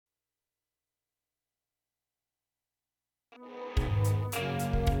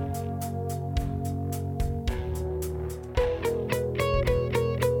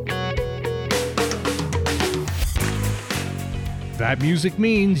That music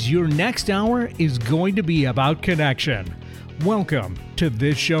means your next hour is going to be about connection. Welcome to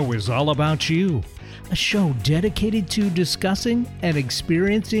This Show is All About You, a show dedicated to discussing and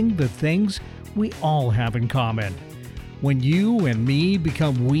experiencing the things we all have in common. When you and me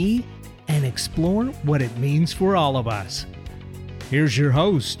become we and explore what it means for all of us. Here's your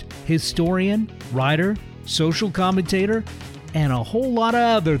host, historian, writer, social commentator, and a whole lot of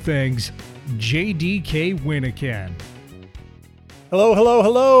other things, JDK Winnikin. Hello, hello,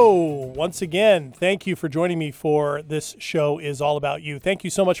 hello. Once again, thank you for joining me for This Show is All About You. Thank you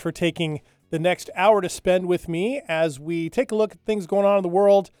so much for taking the next hour to spend with me as we take a look at things going on in the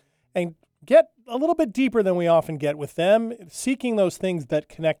world and get a little bit deeper than we often get with them, seeking those things that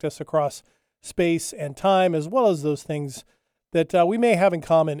connect us across space and time, as well as those things that we may have in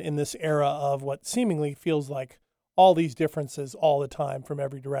common in this era of what seemingly feels like all these differences all the time from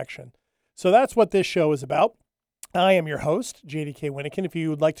every direction. So that's what this show is about. I am your host, JDK Winnikin. If you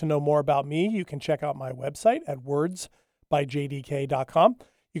would like to know more about me, you can check out my website at wordsbyjdk.com.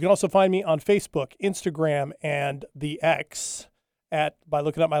 You can also find me on Facebook, Instagram, and the X by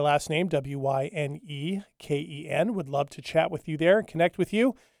looking up my last name, Wyneken. Would love to chat with you there and connect with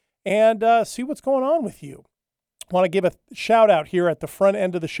you and see what's going on with you. I want to give a shout out here at the front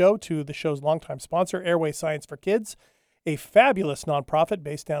end of the show to the show's longtime sponsor, Airway Science for Kids, a fabulous nonprofit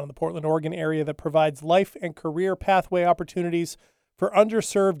based down in the Portland, Oregon area that provides life and career pathway opportunities for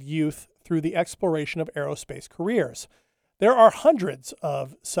underserved youth through the exploration of aerospace careers. There are hundreds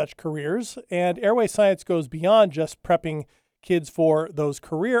of such careers, and Airway Science goes beyond just prepping kids for those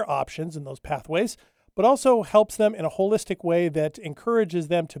career options and those pathways, but also helps them in a holistic way that encourages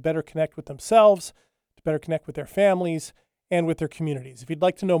them to better connect with themselves, to better connect with their families, and with their communities. If you'd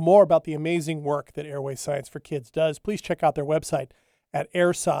like to know more about the amazing work that Airway Science for Kids does, please check out their website at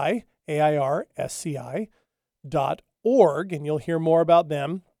airsci, AIRSCI.org, and you'll hear more about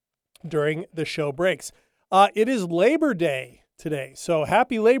them during the show breaks. It is Labor Day today, so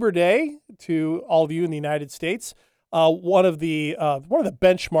happy Labor Day to all of you in the United States. One of the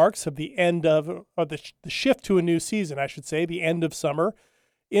benchmarks of the end of the shift to a new season, I should say, the end of summer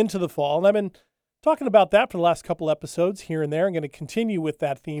into the fall, and I've been talking about that for the last couple episodes here and there. I'm going to continue with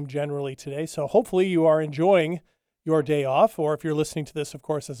that theme generally today. So hopefully you are enjoying your day off, or if you're listening to this, of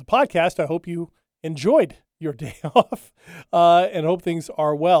course, as a podcast, I hope you enjoyed your day off and hope things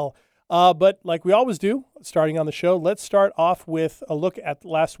are well. But like we always do, starting on the show, let's start off with a look at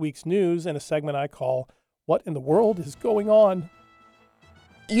last week's news in a segment I call What in the World is Going On?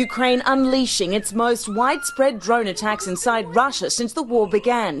 Ukraine unleashing its most widespread drone attacks inside Russia since the war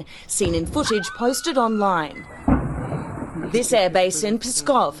began, seen in footage posted online. This airbase in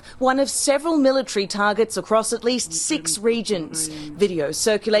Pskov, one of several military targets across at least 6 regions. Videos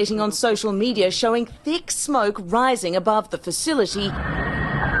circulating on social media showing thick smoke rising above the facility.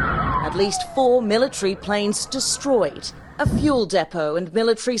 At least 4 military planes destroyed. A fuel depot and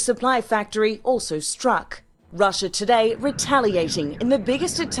military supply factory also struck. Russia today retaliating in the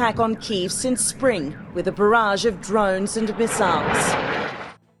biggest attack on Kyiv since spring, with a barrage of drones and missiles.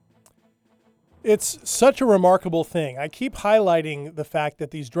 It's such a remarkable thing. I keep highlighting the fact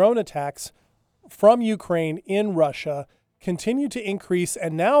that these drone attacks from Ukraine in Russia continue to increase,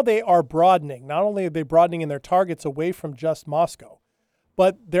 and now they are broadening. Not only are they broadening in their targets away from just Moscow,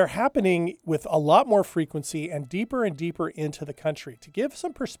 but they're happening with a lot more frequency and deeper into the country. To give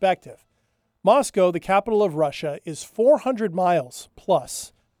some perspective, Moscow, the capital of Russia, is 400 miles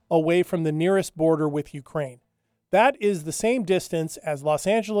plus away from the nearest border with Ukraine. That is the same distance as Los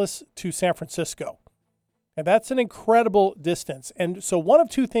Angeles to San Francisco. And that's an incredible distance. And so one of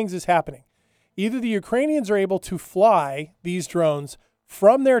two things is happening. Either the Ukrainians are able to fly these drones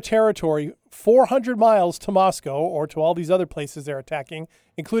from their territory 400 miles to Moscow or to all these other places they're attacking,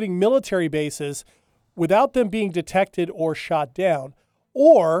 including military bases, without them being detected or shot down,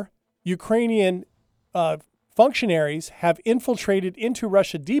 or Ukrainian functionaries have infiltrated into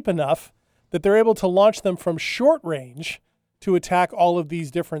Russia deep enough that they're able to launch them from short range to attack all of these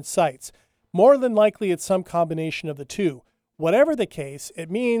different sites. More than likely, it's some combination of the two. Whatever the case,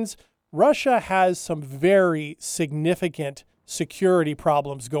 it means Russia has some very significant security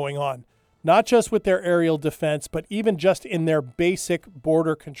problems going on, not just with their aerial defense, but even just in their basic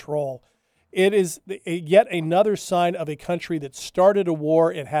border control. It is yet another sign of a country that started a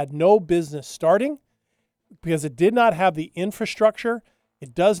war it had no business starting because it did not have the infrastructure,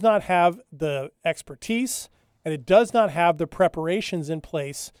 it does not have the expertise, and it does not have the preparations in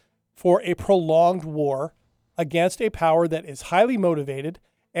place for a prolonged war against a power that is highly motivated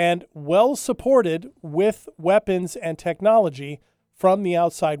and well supported with weapons and technology from the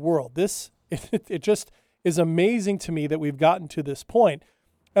outside world. It just is amazing to me that we've gotten to this point.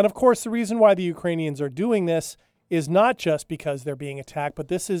 And of course, the reason why the Ukrainians are doing this is not just because they're being attacked, but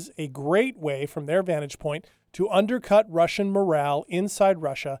this is a great way from their vantage point to undercut Russian morale inside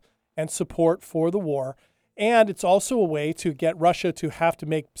Russia and support for the war. And it's also a way to get Russia to have to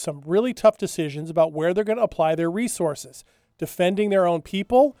make some really tough decisions about where they're going to apply their resources, defending their own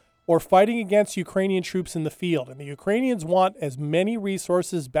people or fighting against Ukrainian troops in the field. And the Ukrainians want as many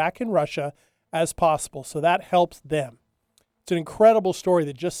resources back in Russia as possible, so that helps them. It's an incredible story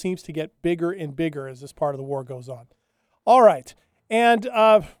that just seems to get bigger and bigger as this part of the war goes on. All right, and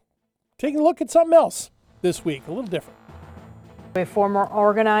taking a look at something else this week, a little different. A former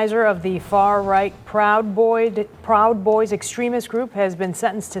organizer of the far-right Proud Boys extremist group has been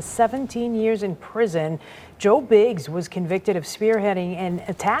sentenced to 17 years in prison. Joe Biggs was convicted of spearheading an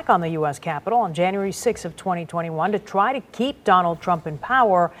attack on the U.S. Capitol on January 6 of 2021 to try to keep Donald Trump in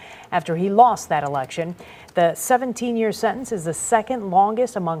power after he lost that election. The 17-year sentence is the second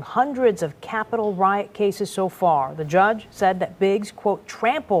longest among hundreds of Capitol riot cases so far. The judge said that Biggs, quote,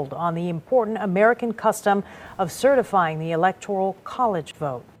 trampled on the important American custom of certifying the Electoral College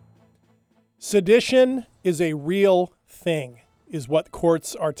vote. Sedition is a real thing, is what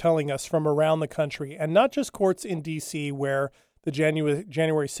courts are telling us from around the country, and not just courts in D.C. where the January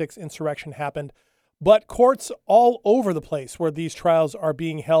 6th insurrection happened, but courts all over the place where these trials are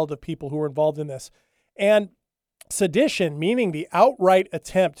being held of people who are involved in this. And sedition, meaning the outright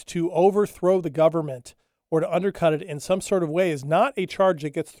attempt to overthrow the government or to undercut it in some sort of way, is not a charge that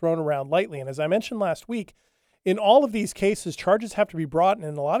gets thrown around lightly. And as I mentioned last week, in all of these cases, charges have to be brought, and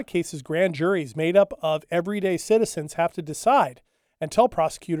in a lot of cases, grand juries made up of everyday citizens have to decide and tell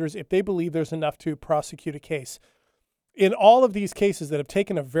prosecutors if they believe there's enough to prosecute a case. In all of these cases that have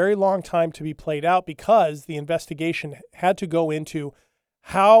taken a very long time to be played out because the investigation had to go into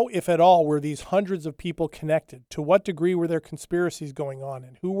how, if at all, were these hundreds of people connected? To what degree were there conspiracies going on,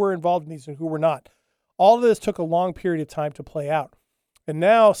 and who were involved in these and who were not? All of this took a long period of time to play out. And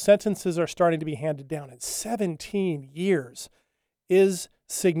now sentences are starting to be handed down. And 17 years is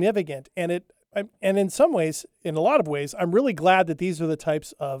significant. And in some ways, in a lot of ways, I'm really glad that these are the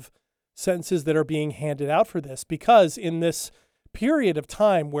types of sentences that are being handed out for this, because in this period of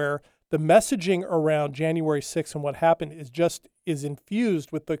time where the messaging around January 6th and what happened is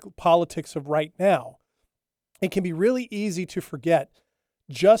infused with the politics of right now, it can be really easy to forget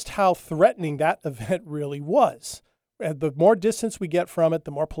just how threatening that event really was. And the more distance we get from it,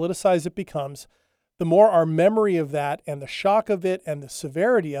 the more politicized it becomes, the more our memory of that and the shock of it and the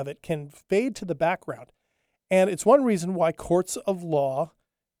severity of it can fade to the background. And it's one reason why courts of law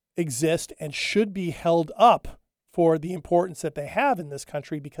exist and should be held up for the importance that they have in this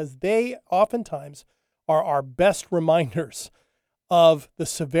country, because they oftentimes are our best reminders of the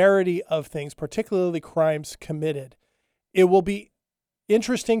severity of things, particularly crimes committed. It will be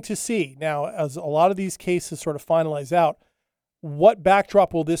interesting to see now, as a lot of these cases sort of finalize out, what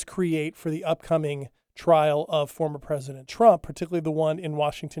backdrop will this create for the upcoming trial of former President Trump, particularly the one in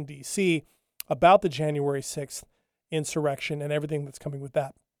Washington, D.C., about the January 6th insurrection and everything that's coming with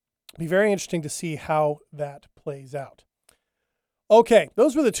that. It'll be very interesting to see how that plays out. Okay,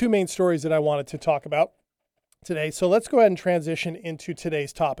 those were the two main stories that I wanted to talk about today. So let's go ahead and transition into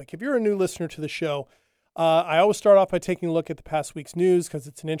today's topic. If you're a new listener to the show, I always start off by taking a look at the past week's news because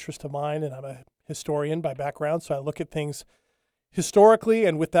it's an interest of mine, and I'm a historian by background, so I look at things historically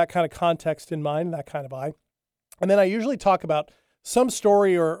and with that kind of context in mind, that kind of eye. And then I usually talk about some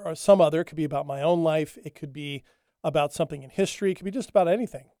story or some other. It could be about my own life. It could be about something in history. It could be just about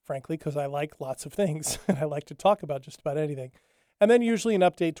anything, frankly, because I like lots of things and I like to talk about just about anything. And then usually an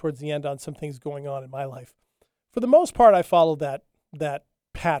update towards the end on some things going on in my life. For the most part, I follow that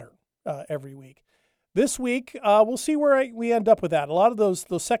pattern every week. This week, we'll see where we end up with that. A lot of those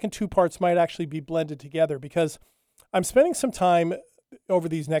second two parts might actually be blended together because I'm spending some time over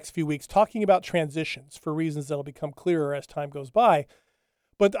these next few weeks talking about transitions for reasons that'll become clearer as time goes by.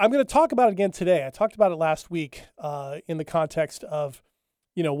 But I'm going to talk about it again today. I talked about it last week in the context of,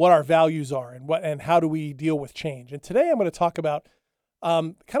 what our values are and how do we deal with change. And today I'm going to talk about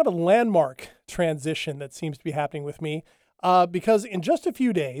kind of a landmark transition that seems to be happening with me because in just a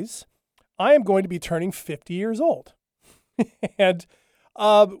few days, I am going to be turning 50 years old, and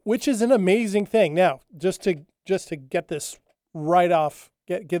which is an amazing thing. Now, just to get this right off,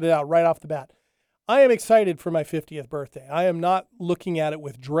 get it out right off the bat, I am excited for my 50th birthday. I am not looking at it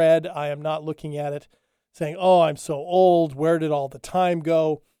with dread. I am not looking at it saying, "Oh, I'm so old. Where did all the time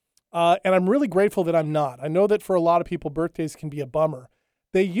go?" And I'm really grateful that I'm not. I know that for a lot of people, birthdays can be a bummer.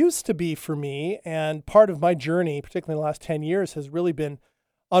 They used to be for me, and part of my journey, particularly in the last 10 years, has really been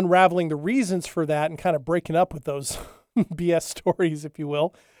unraveling the reasons for that and kind of breaking up with those BS stories, if you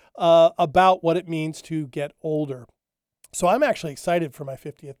will, about what it means to get older. So I'm actually excited for my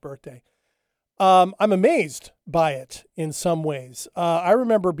 50th birthday. I'm amazed by it in some ways. I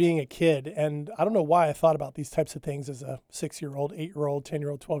remember being a kid, and I don't know why I thought about these types of things as a 6-year-old, 8-year-old,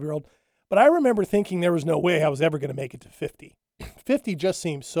 10-year-old, 12-year-old, but I remember thinking there was no way I was ever going to make it to 50. 50 just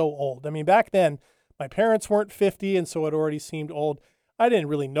seems so old. I mean, back then, my parents weren't 50, and so it already seemed old. I didn't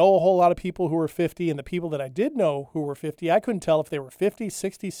really know a whole lot of people who were 50, and the people that I did know who were 50, I couldn't tell if they were 50,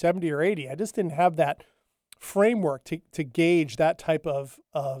 60, 70, or 80. I just didn't have that framework to gauge that type of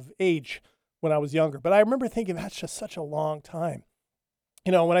age when I was younger. But I remember thinking, that's just such a long time.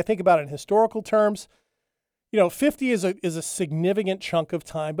 You know, when I think about it in historical terms, 50 is a significant chunk of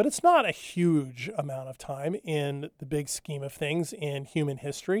time, but it's not a huge amount of time in the big scheme of things in human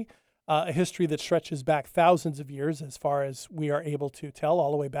history. A history that stretches back thousands of years as far as we are able to tell,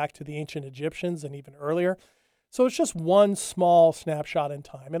 all the way back to the ancient Egyptians and even earlier. So it's just one small snapshot in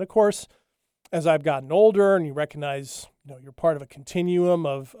time. And of course, as I've gotten older and you recognize, you're part of a continuum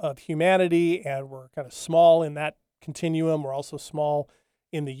of humanity, and we're kind of small in that continuum. We're also small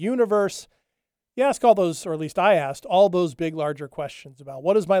in the universe. You ask all those, or at least I asked, all those big, larger questions about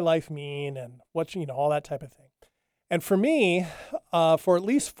what does my life mean and what, all that type of thing. And for me, for at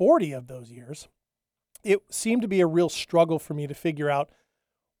least 40 of those years, it seemed to be a real struggle for me to figure out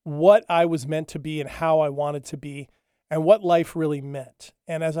what I was meant to be and how I wanted to be and what life really meant.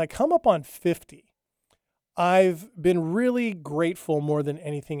 And as I come up on 50, I've been really grateful more than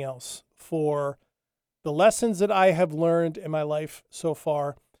anything else for the lessons that I have learned in my life so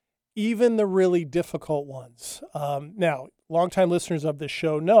far, even the really difficult ones. Now, longtime listeners of this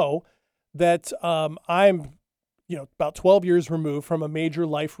show know that I'm about 12 years removed from a major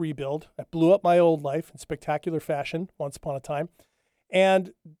life rebuild. I blew up my old life in spectacular fashion once upon a time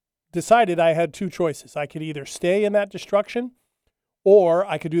and decided I had two choices. I could either stay in that destruction, or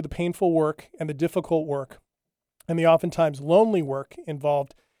I could do the painful work and the difficult work and the oftentimes lonely work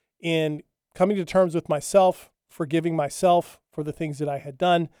involved in coming to terms with myself, forgiving myself for the things that I had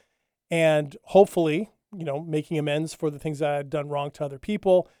done, and hopefully, making amends for the things that I had done wrong to other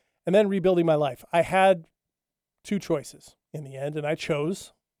people, and then rebuilding my life. I had two choices in the end, and I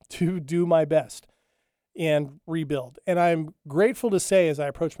chose to do my best and rebuild. And I'm grateful to say, as I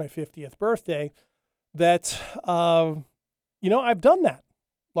approach my 50th birthday, that, I've done that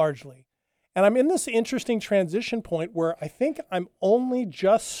largely. And I'm in this interesting transition point where I think I'm only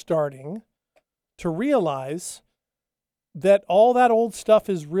just starting to realize that all that old stuff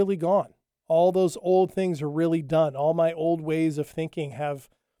is really gone. All those old things are really done. All my old ways of thinking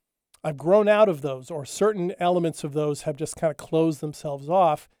I've grown out of those, or certain elements of those have just kind of closed themselves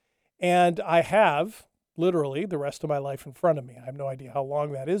off. And I have literally the rest of my life in front of me. I have no idea how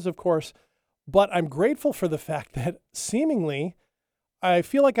long that is, of course, but I'm grateful for the fact that seemingly I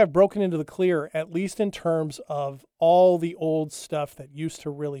feel like I've broken into the clear, at least in terms of all the old stuff that used to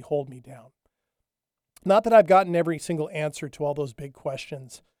really hold me down. Not that I've gotten every single answer to all those big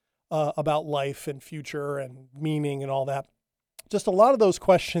questions about life and future and meaning and all that. Just a lot of those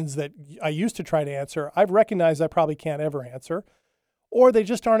questions that I used to try to answer, I've recognized I probably can't ever answer, or they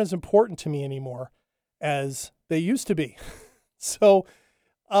just aren't as important to me anymore as they used to be. So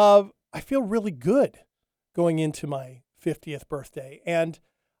I feel really good going into my 50th birthday. And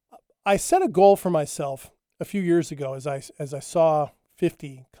I set a goal for myself a few years ago as I saw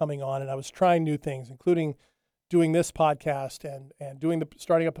 50 coming on, and I was trying new things, including doing this podcast and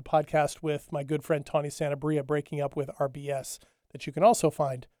starting up the podcast with my good friend Tawny Santabria, Breaking Up with RBS, that you can also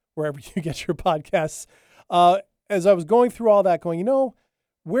find wherever you get your podcasts. As I was going through all that, going,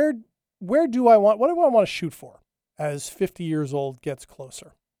 what do I want to shoot for as 50 years old gets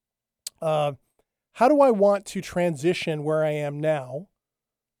closer? How do I want to transition where I am now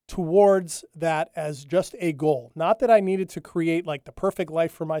towards that as just a goal? Not that I needed to create like the perfect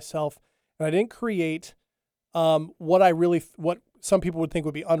life for myself, and I didn't create what some people would think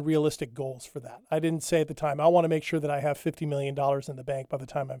would be unrealistic goals for that. I didn't say at the time, I want to make sure that I have $50 million in the bank by the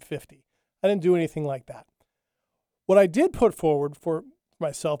time I'm 50. I didn't do anything like that. What I did put forward for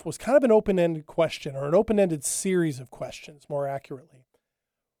myself was kind of an open-ended question, or an open-ended series of questions, more accurately,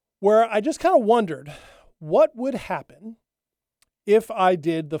 where I just kind of wondered what would happen if I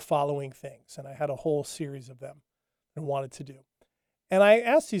did the following things. And I had a whole series of them and wanted to do. And I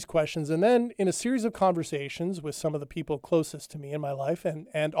asked these questions, and then in a series of conversations with some of the people closest to me in my life,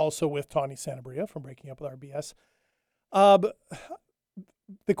 and also with Tawny Santabria from Breaking Up with RBS,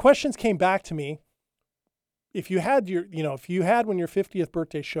 the questions came back to me. If you had when your 50th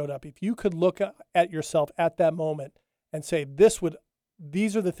birthday showed up, if you could look at yourself at that moment and say,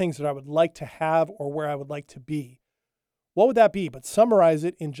 these are the things that I would like to have or where I would like to be, what would that be? But summarize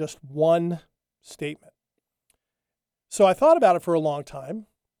it in just one statement. So I thought about it for a long time.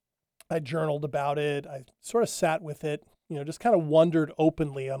 I journaled about it. I sort of sat with it, just kind of wondered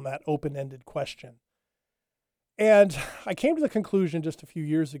openly on that open-ended question. And I came to the conclusion just a few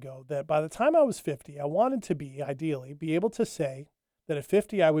years ago that by the time I was 50, I wanted to ideally be able to say that at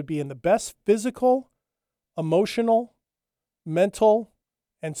 50, I would be in the best physical, emotional, mental,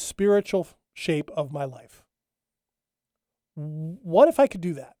 and spiritual shape of my life. What if I could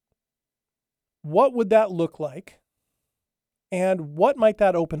do that? What would that look like? And what might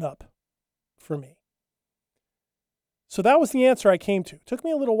that open up for me? So that was the answer I came to. It took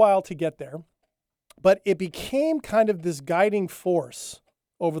me a little while to get there. But it became kind of this guiding force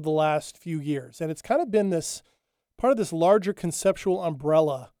over the last few years. And it's kind of been this part of this larger conceptual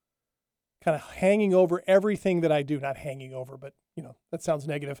umbrella kind of hanging over everything that I do. Not hanging over, but, that sounds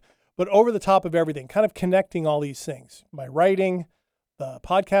negative. But over the top of everything, kind of connecting all these things. My writing, the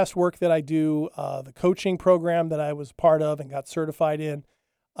podcast work that I do, the coaching program that I was part of and got certified in,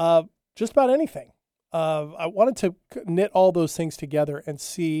 just about anything. I wanted to knit all those things together and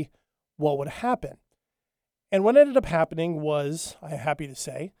see what would happen. And what ended up happening was, I'm happy to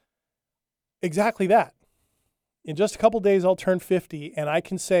say, exactly that. In just a couple days, I'll turn 50, and I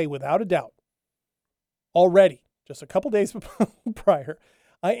can say without a doubt, already, just a couple days prior,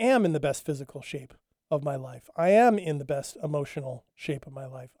 I am in the best physical shape of my life. I am in the best emotional shape of my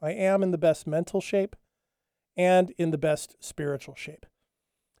life. I am in the best mental shape and in the best spiritual shape.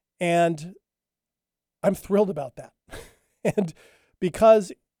 And I'm thrilled about that. And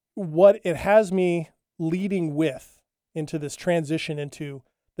because what it has me leading with into this transition into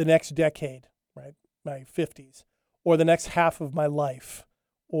the next decade, right? My 50s, or the next half of my life,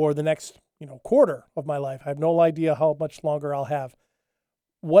 or the next, quarter of my life. I have no idea how much longer I'll have.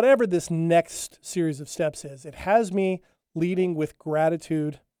 Whatever this next series of steps is, it has me leading with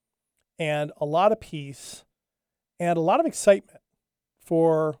gratitude and a lot of peace and a lot of excitement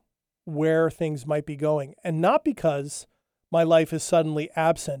for where things might be going. And not because my life is suddenly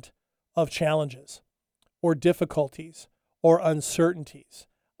absent of challenges or difficulties or uncertainties.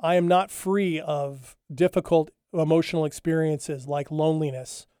 I am not free of difficult emotional experiences like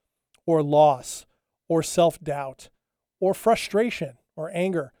loneliness or loss or self-doubt or frustration or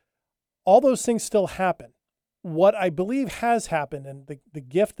anger. All those things still happen. What I believe has happened, and the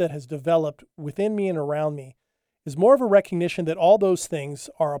gift that has developed within me and around me, is more of a recognition that all those things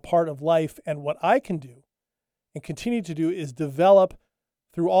are a part of life, and what I can do and continue to do is develop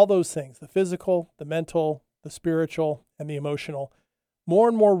through all those things, the physical, the mental, the spiritual, and the emotional, more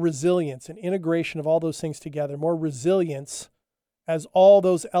and more resilience and integration of all those things together, more resilience as all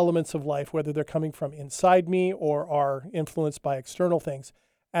those elements of life, whether they're coming from inside me or are influenced by external things,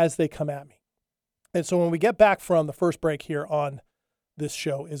 as they come at me. And so when we get back from the first break here on this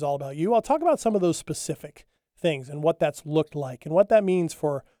show is all about you, I'll talk about some of those specific things and what that's looked like and what that means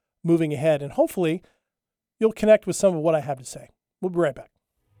for moving ahead. And hopefully you'll connect with some of what I have to say. We'll be right back.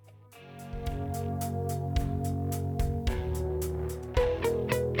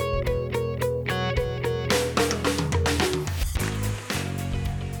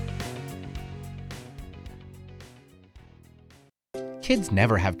 Kids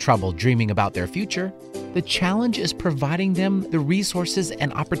never have trouble dreaming about their future. The challenge is providing them the resources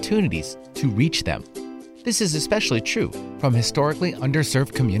and opportunities to reach them. This is especially true from historically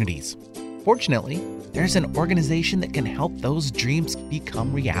underserved communities. Fortunately, there's an organization that can help those dreams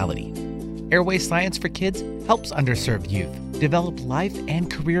become reality. Airway Science for Kids helps underserved youth develop life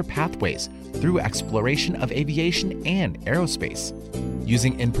and career pathways through exploration of aviation and aerospace.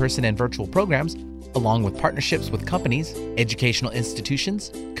 Using in-person and virtual programs, along with partnerships with companies, educational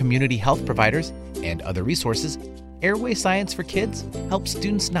institutions, community health providers, and other resources, Airway Science for Kids helps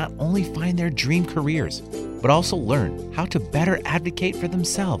students not only find their dream careers, but also learn how to better advocate for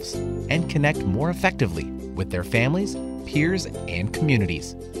themselves and connect more effectively with their families, peers, and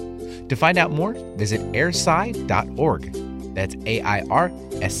communities. To find out more, visit airsci.org. That's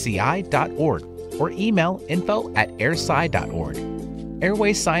AIRSCI.org, or email info@airsci.org.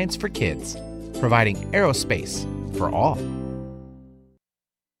 Airway Science for Kids, providing aerospace for all.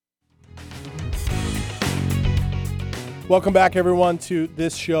 Welcome back, everyone, to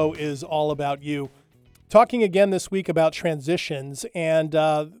This Show is All About You. Talking again this week about transitions, and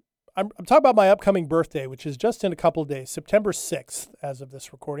I'm talking about my upcoming birthday, which is just in a couple of days, September 6th, as of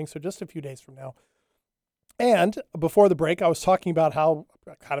this recording, so just a few days from now. And before the break, I was talking about how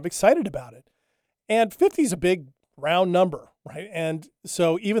kind of excited about it. And 50 is a big round number, right? And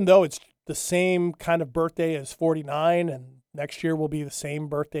so even though it's the same kind of birthday as 49, and next year will be the same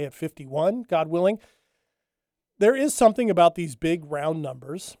birthday at 51, God willing, there is something about these big round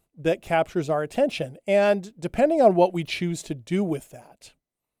numbers that captures our attention. And depending on what we choose to do with that,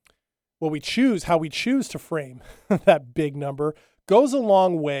 how we choose to frame that big number goes a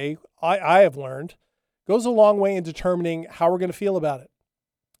long way, I have learned, goes a long way in determining how we're going to feel about it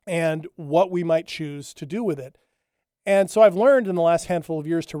and what we might choose to do with it. And so I've learned in the last handful of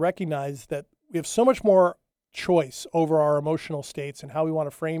years to recognize that we have so much more choice over our emotional states and how we want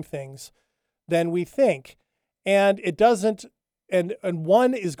to frame things than we think. And it doesn't, and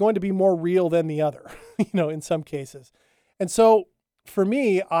one is going to be more real than the other, in some cases. And so for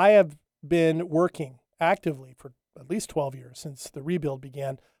me, I have been working actively for at least 12 years since the rebuild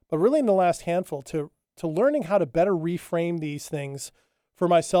began, but really in the last handful to learning how to better reframe these things for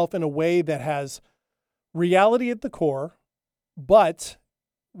myself in a way that has reality at the core, but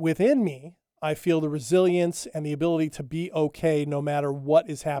within me, I feel the resilience and the ability to be okay no matter what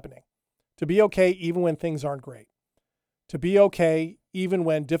is happening, to be okay even when things aren't great, to be okay even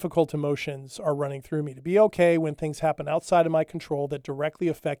when difficult emotions are running through me, to be okay when things happen outside of my control that directly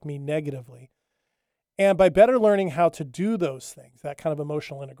affect me negatively. And by better learning how to do those things, that kind of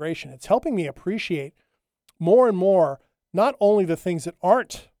emotional integration, it's helping me appreciate more and more, not only the things that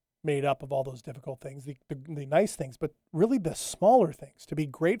aren't made up of all those difficult things, the nice things, but really the smaller things, to be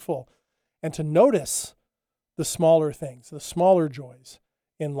grateful and to notice the smaller things, the smaller joys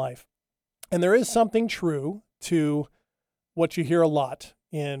in life. And there is something true to what you hear a lot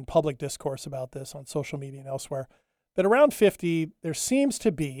in public discourse about this on social media and elsewhere, that around 50, there seems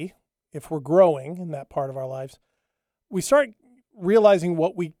to be, if we're growing in that part of our lives, we start realizing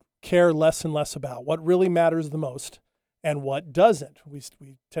what we care less and less about, what really matters the most and what doesn't. We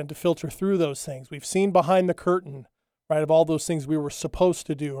tend to filter through those things. We've seen behind the curtain, right, of all those things we were supposed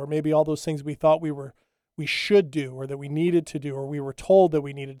to do, or maybe all those things we thought we should do, or that we needed to do, or we were told that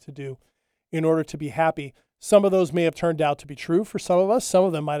we needed to do in order to be happy. Some of those may have turned out to be true for some of us. Some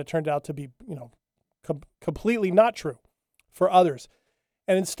of them might have turned out to be, completely not true for others.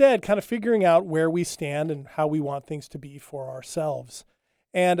 And instead, kind of figuring out where we stand and how we want things to be for ourselves.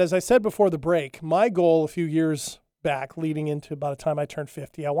 And as I said before the break, my goal a few years back, leading into about the time I turned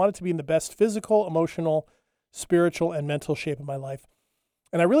 50, I wanted to be in the best physical, emotional, spiritual, and mental shape of my life.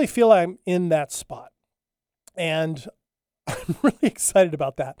 And I really feel I'm in that spot. And I'm really excited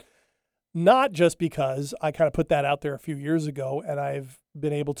about that. Not just because I kind of put that out there a few years ago and I've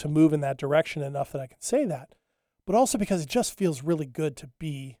been able to move in that direction enough that I can say that, but also because it just feels really good to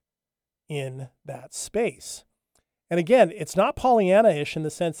be in that space. And again, it's not Pollyanna-ish in the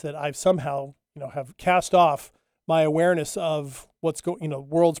sense that I've somehow, have cast off my awareness of what's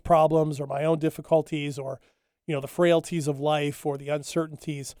world's problems or my own difficulties or, the frailties of life or the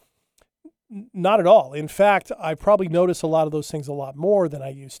uncertainties. Not at all. In fact, I probably notice a lot of those things a lot more than I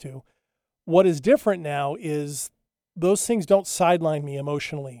used to. What is different now is those things don't sideline me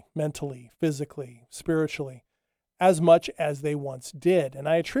emotionally, mentally, physically, spiritually, as much as they once did. And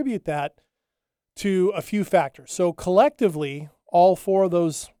I attribute that to a few factors. So collectively, all four of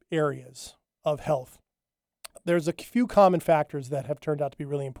those areas of health, there's a few common factors that have turned out to be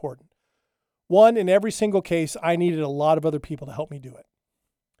really important. One, in every single case, I needed a lot of other people to help me do it.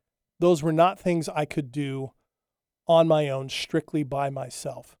 Those were not things I could do on my own, strictly by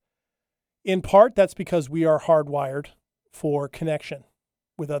myself. In part, that's because we are hardwired for connection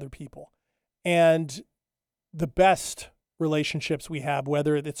with other people. And the best relationships we have,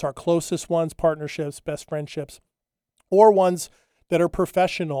 whether it's our closest ones, partnerships, best friendships, or ones that are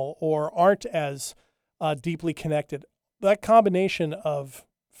professional or aren't as deeply connected, that combination of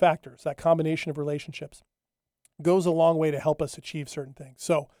factors, that combination of relationships goes a long way to help us achieve certain things.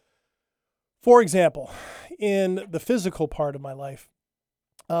 So, for example, in the physical part of my life,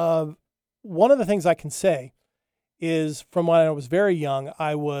 one of the things I can say is from when I was very young,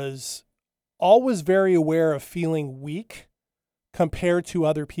 I was always very aware of feeling weak compared to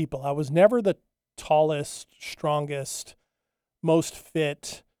other people. I was never the tallest, strongest, most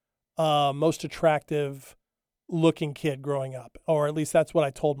fit, most attractive looking kid growing up, or at least that's what I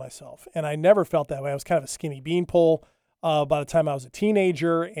told myself. And I never felt that way. I was kind of a skinny beanpole by the time I was a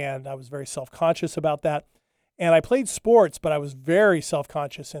teenager, and I was very self-conscious about that. And I played sports, but I was very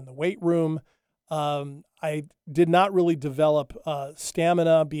self-conscious in the weight room. I did not really develop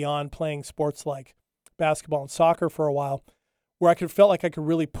stamina beyond playing sports like basketball and soccer for a while, where I felt like I could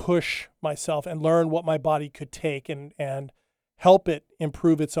really push myself and learn what my body could take and help it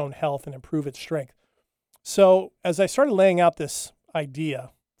improve its own health and improve its strength. So as I started laying out this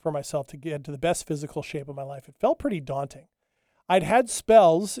idea for myself to get to the best physical shape of my life, it felt pretty daunting. I'd had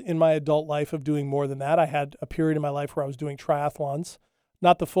spells in my adult life of doing more than that. I had a period in my life where I was doing triathlons,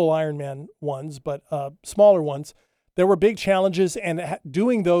 not the full Ironman ones, but smaller ones. There were big challenges, and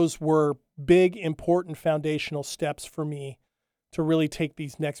doing those were big, important foundational steps for me to really take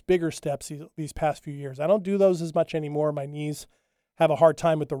these next bigger steps these past few years. I don't do those as much anymore. My knees have a hard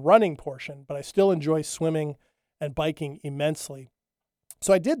time with the running portion, but I still enjoy swimming and biking immensely.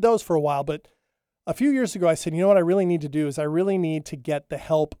 So I did those for a while, but a few years ago I said, you know what I really need to do is I really need to get the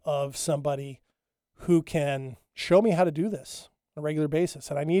help of somebody who can show me how to do this on a regular basis,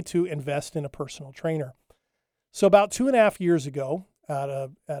 and I need to invest in a personal trainer. So about 2.5 years ago at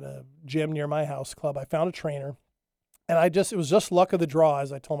a gym near my house club, I found a trainer, and it was just luck of the draw,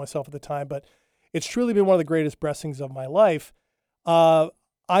 as I told myself at the time, but it's truly been one of the greatest blessings of my life. I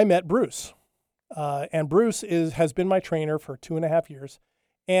met Bruce, and Bruce has been my trainer for 2.5 years,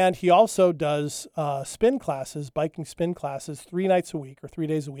 and he also does spin classes, biking spin classes, 3 nights a week or 3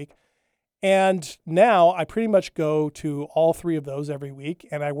 days a week. And now I pretty much go to all 3 of those every week,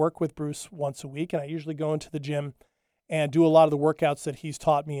 and I work with Bruce once a week, and I usually go into the gym and do a lot of the workouts that he's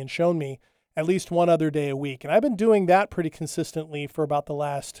taught me and shown me at least one other day a week. And I've been doing that pretty consistently for about the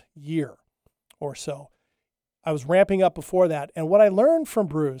last year or so. I was ramping up before that, and what I learned from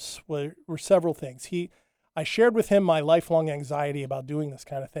Bruce were several things. I shared with him my lifelong anxiety about doing this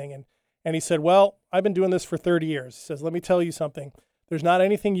kind of thing, and he said, well, I've been doing this for 30 years. He says, let me tell you something. There's not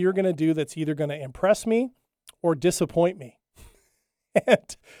anything you're going to do that's either going to impress me or disappoint me.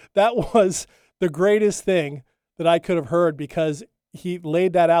 And that was the greatest thing that I could have heard, because he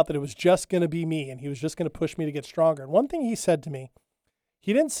laid that out, that it was just going to be me, and he was just going to push me to get stronger. And one thing he said to me,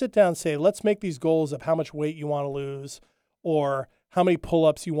 he didn't sit down and say, let's make these goals of how much weight you want to lose, or how many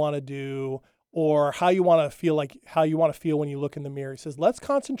pull-ups you want to do, or how you want to feel when you look in the mirror. He says, let's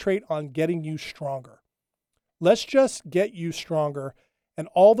concentrate on getting you stronger. Let's just get you stronger, and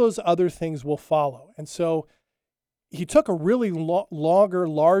all those other things will follow. And so he took a really larger,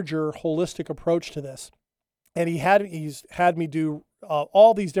 holistic approach to this. And he's had me do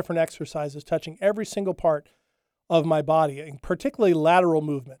all these different exercises, touching every single part of my body, and particularly lateral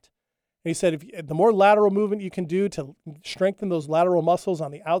movement. And he said, the more lateral movement you can do to strengthen those lateral muscles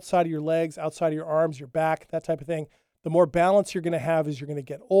on the outside of your legs, outside of your arms, your back, that type of thing, the more balance you're going to have as you're going to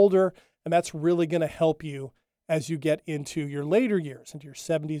get older. And that's really going to help you as you get into your later years, into your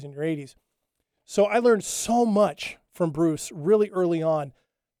 70s and your 80s. So I learned so much from Bruce really early on,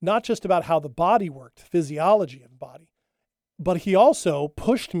 not just about how the body worked, physiology of the body, but he also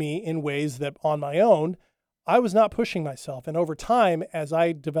pushed me in ways that on my own, I was not pushing myself. And over time, as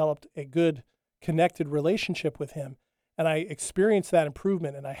I developed a good connected relationship with him, and I experienced that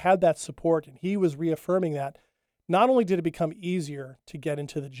improvement, and I had that support, and he was reaffirming that, not only did it become easier to get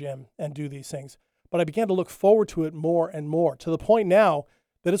into the gym and do these things, but I began to look forward to it more and more, to the point now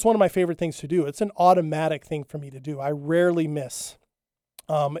that it's one of my favorite things to do. It's an automatic thing for me to do. I rarely miss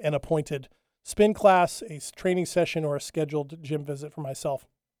an appointed spin class, a training session, or a scheduled gym visit for myself.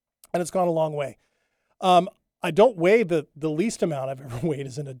 And it's gone a long way. I don't weigh the least amount I've ever weighed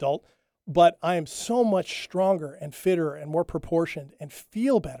as an adult, but I am so much stronger and fitter and more proportioned and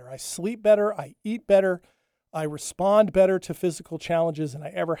feel better. I sleep better. I eat better. I respond better to physical challenges than I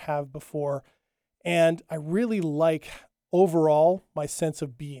ever have before. And I really like overall my sense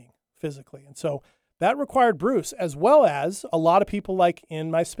of being physically. And so that required Bruce, as well as a lot of people like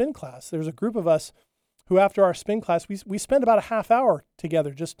in my spin class. There's a group of us who, after our spin class, we spend about a half hour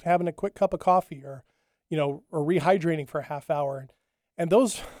together just having a quick cup of coffee or rehydrating for a half hour. And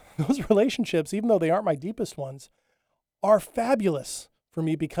those relationships, even though they aren't my deepest ones, are fabulous for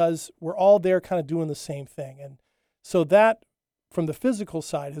me, because we're all there kind of doing the same thing. And so that, from the physical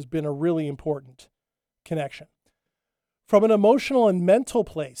side, has been a really important connection. From an emotional and mental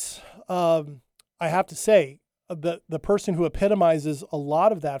place, I have to say, the person who epitomizes a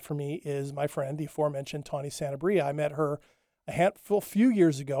lot of that for me is my friend, the aforementioned Tawny Santabria. I met her a few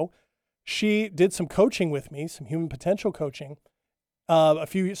years ago. She did some coaching with me, some human potential coaching,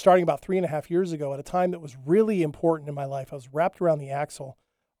 starting about 3.5 years ago, at a time that was really important in my life. I was wrapped around the axle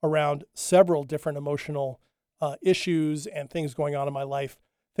around several different emotional issues and things going on in my life,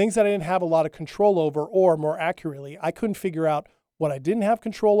 things that I didn't have a lot of control over, or more accurately, I couldn't figure out what I didn't have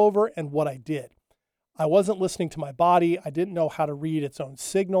control over and what I did. I wasn't listening to my body. I didn't know how to read its own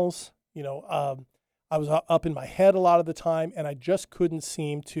signals. I was up in my head a lot of the time, and I just couldn't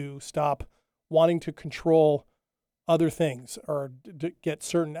seem to stop wanting to control other things or get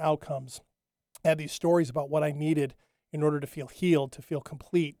certain outcomes. I had these stories about what I needed in order to feel healed, to feel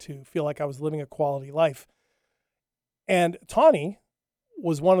complete, to feel like I was living a quality life. And Tawny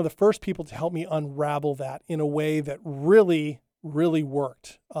was one of the first people to help me unravel that in a way that really, really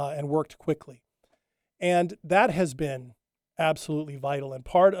worked and worked quickly. And that has been absolutely vital. And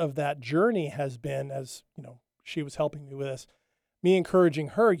part of that journey has been, as you know, she was helping me with this, me encouraging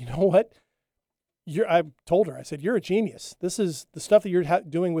her, you know what? I told her, I said, you're a genius. This is the stuff that you're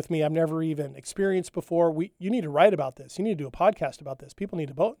doing with me I've never even experienced before. You need to write about this. You need to do a podcast about this. People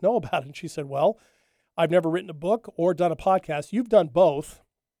need to know about it. And she said, well, I've never written a book or done a podcast. You've done both.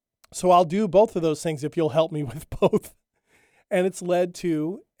 So I'll do both of those things if you'll help me with both. And it's led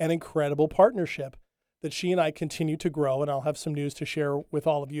to an incredible partnership that she and I continue to grow. And I'll have some news to share with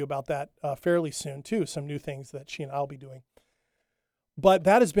all of you about that fairly soon too. Some new things that she and I'll be doing. But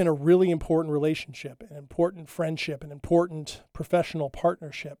that has been a really important relationship, an important friendship, an important professional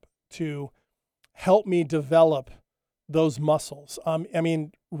partnership to help me develop those muscles. I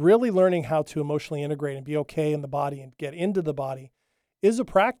mean, really learning how to emotionally integrate and be okay in the body and get into the body is a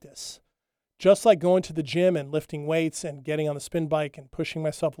practice. Just like going to the gym and lifting weights and getting on the spin bike and pushing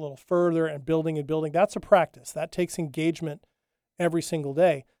myself a little further and building, that's a practice. That takes engagement every single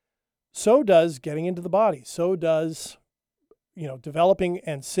day. So does getting into the body. So does developing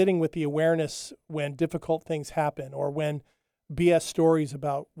and sitting with the awareness when difficult things happen or when BS stories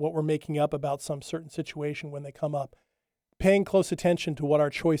about what we're making up about some certain situation when they come up, paying close attention to what our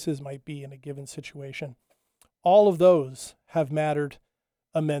choices might be in a given situation. All of those have mattered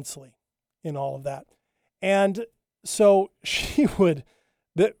immensely in all of that. And so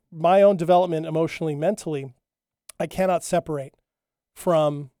my own development emotionally, mentally, I cannot separate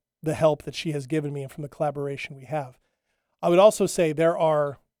from the help that she has given me and from the collaboration we have. I would also say there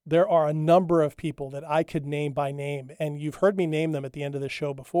are a number of people that I could name by name, and you've heard me name them at the end of the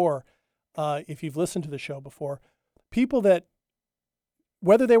show before, if you've listened to the show before, people that,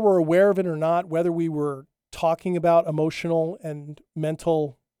 whether they were aware of it or not, whether we were talking about emotional and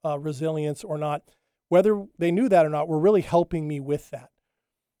mental resilience or not, whether they knew that or not, were really helping me with that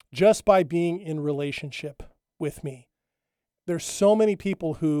just by being in relationship with me. There's so many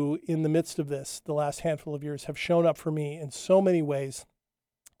people who, in the midst of this, the last handful of years, have shown up for me in so many ways.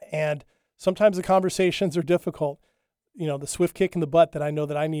 And sometimes the conversations are difficult. The swift kick in the butt that I know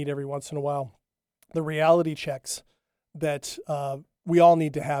that I need every once in a while. The reality checks that we all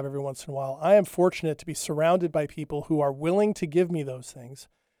need to have every once in a while. I am fortunate to be surrounded by people who are willing to give me those things,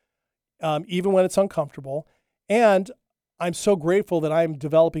 even when it's uncomfortable. And I'm so grateful that I'm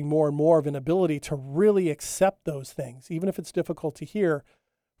developing more and more of an ability to really accept those things, even if it's difficult to hear,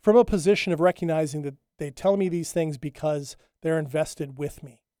 from a position of recognizing that they tell me these things because they're invested with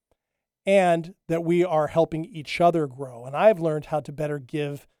me and that we are helping each other grow. And I've learned how to better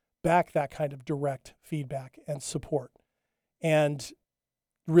give back that kind of direct feedback and support and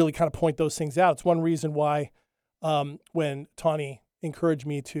really kind of point those things out. It's one reason why when Tawny encouraged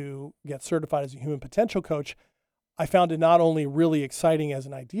me to get certified as a human potential coach, I found it not only really exciting as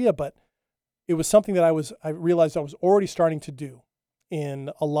an idea, but it was something that I realized I was already starting to do in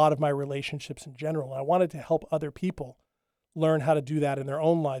a lot of my relationships in general. And I wanted to help other people learn how to do that in their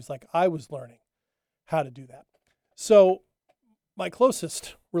own lives, like I was learning how to do that. So my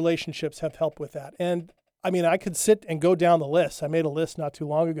closest relationships have helped with that. And I mean, I could sit and go down the list. I made a list not too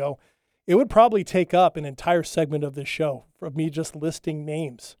long ago. It would probably take up an entire segment of this show of me just listing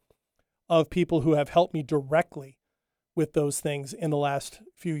names of people who have helped me directly with those things in the last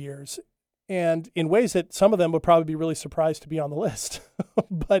few years, and in ways that some of them would probably be really surprised to be on the list.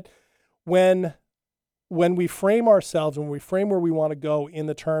 But when we frame ourselves, when we frame where we want to go in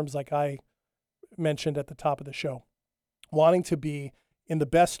the terms like I mentioned at the top of the show, wanting to be in the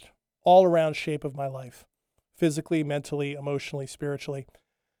best all-around shape of my life, physically, mentally, emotionally, spiritually,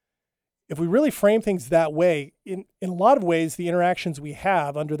 if we really frame things that way, in a lot of ways, the interactions we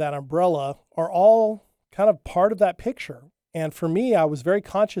have under that umbrella are all kind of part of that picture. And for me, I was very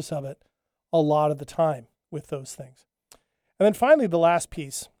conscious of it a lot of the time with those things. And then finally, the last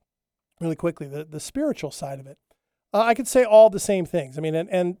piece, really quickly, the spiritual side of it. I could say all the same things. I mean,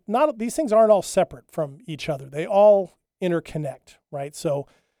 and not these things aren't all separate from each other. They all interconnect, right? So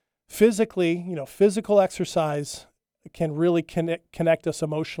physically, physical exercise can really connect us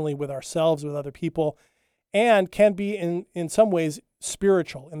emotionally with ourselves, with other people, and can be in some ways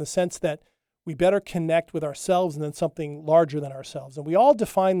spiritual in the sense that we better connect with ourselves and then something larger than ourselves. And we all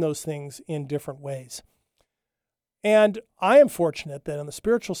define those things in different ways. And I am fortunate that on the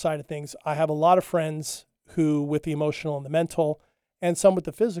spiritual side of things, I have a lot of friends who, with the emotional and the mental, and some with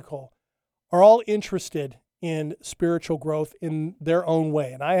the physical, are all interested in spiritual growth in their own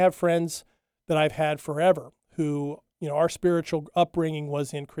way. And I have friends that I've had forever who, our spiritual upbringing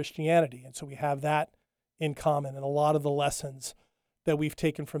was in Christianity. And so we have that in common. And a lot of the lessons that we've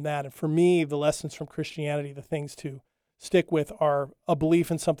taken from that. And for me, the lessons from Christianity, the things to stick with are a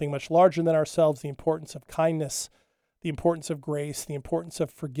belief in something much larger than ourselves, the importance of kindness, the importance of grace, the importance of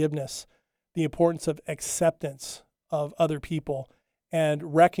forgiveness, the importance of acceptance of other people,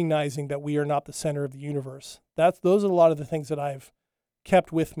 and recognizing that we are not the center of the universe. Those are a lot of the things that I've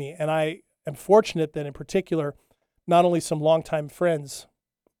kept with me. And I am fortunate that in particular, not only some longtime friends,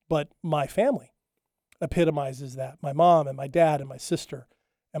 but my family epitomizes that. My mom and my dad and my sister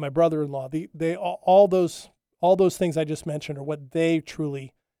and my brother-in-law, all those things I just mentioned are what they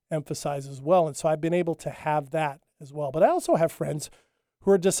truly emphasize as well. And so I've been able to have that as well. But I also have friends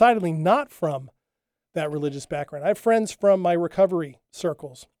who are decidedly not from that religious background. I have friends from my recovery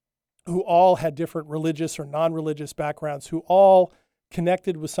circles who all had different religious or non-religious backgrounds, who all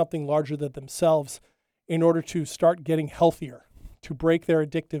connected with something larger than themselves in order to start getting healthier, to break their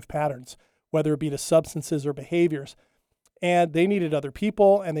addictive patterns, whether it be to substances or behaviors. And they needed other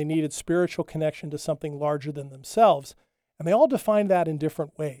people, and they needed spiritual connection to something larger than themselves. And they all defined that in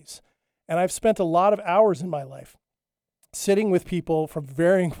different ways. And I've spent a lot of hours in my life sitting with people from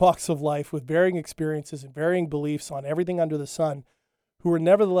varying walks of life, with varying experiences and varying beliefs on everything under the sun, who were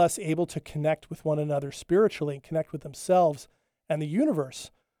nevertheless able to connect with one another spiritually and connect with themselves and the universe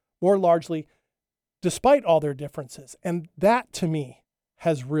more largely, despite all their differences. And that, to me,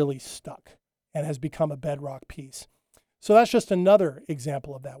 has really stuck and has become a bedrock piece. So that's just another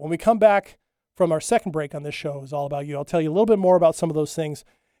example of that. When we come back from our second break on this show is All About You, I'll tell you a little bit more about some of those things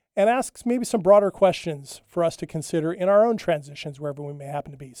and ask maybe some broader questions for us to consider in our own transitions, wherever we may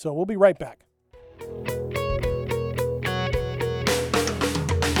happen to be. So we'll be right back.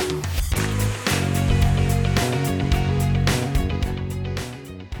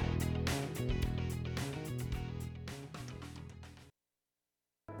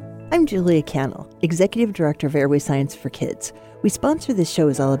 I'm Julia Cannell, Executive Director of Airway Science for Kids. We sponsor this show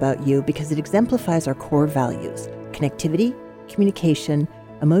is All About You because it exemplifies our core values: connectivity, communication,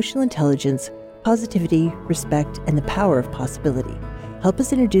 emotional intelligence, positivity, respect, and the power of possibility. Help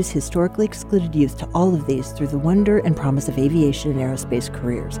us introduce historically excluded youth to all of these through the wonder and promise of aviation and aerospace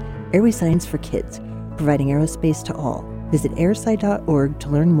careers. Airway Science for Kids, providing aerospace to all. Visit airsci.org to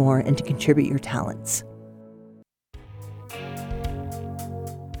learn more and to contribute your talents.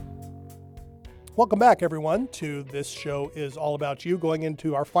 Welcome back, everyone, to This Show is All About You, going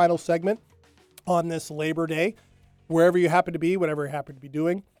into our final segment on this Labor Day. Wherever you happen to be, whatever you happen to be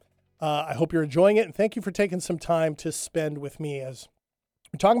doing, I hope you're enjoying it, and thank you for taking some time to spend with me as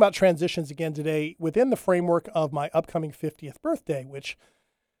we're talking about transitions again today within the framework of my upcoming 50th birthday, which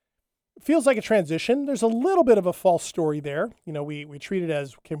feels like a transition. There's a little bit of a false story there. You know, we treat it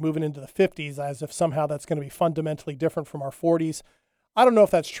as we're moving into the 50s as if somehow that's going to be fundamentally different from our 40s. I don't know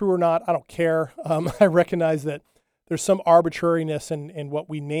if that's true or not. I don't care. I recognize that there's some arbitrariness in what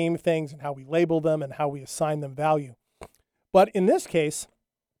we name things and how we label them and how we assign them value. But in this case,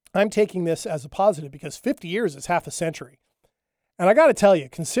 I'm taking this as a positive because 50 years is half a century. And I got to tell you,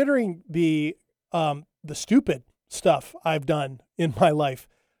 considering the stupid stuff I've done in my life,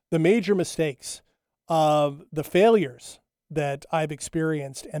 the major mistakes, the failures that I've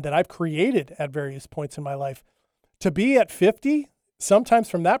experienced and that I've created at various points in my life, to be at 50, sometimes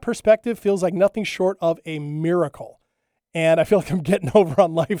from that perspective, feels like nothing short of a miracle. And I feel like I'm getting over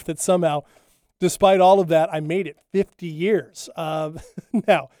on life that somehow, despite all of that, I made it 50 years.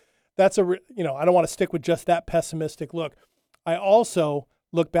 Now, that's I don't want to stick with just that pessimistic look. I also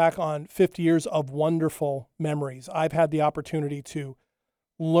look back on 50 years of wonderful memories. I've had the opportunity to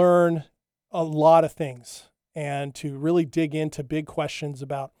learn a lot of things and to really dig into big questions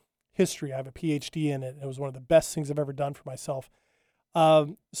about history. I have a PhD in it. It was one of the best things I've ever done for myself.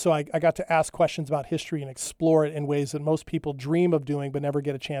 So I got to ask questions about history and explore it in ways that most people dream of doing but never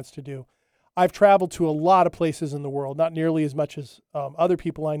get a chance to do. I've traveled to a lot of places in the world, not nearly as much as other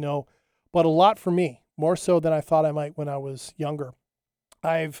people I know, but a lot for me, more so than I thought I might when I was younger.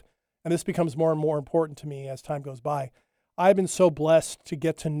 And this becomes more and more important to me as time goes by, I've been so blessed to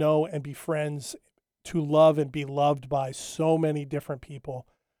get to know and be friends, to love and be loved by so many different people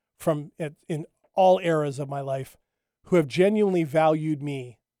in all eras of my life who have genuinely valued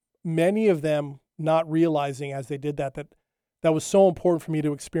me, many of them not realizing as they did that was so important for me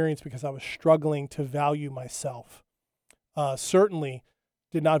to experience because I was struggling to value myself. Certainly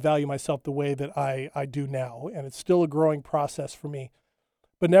did not value myself the way that I do now, and it's still a growing process for me.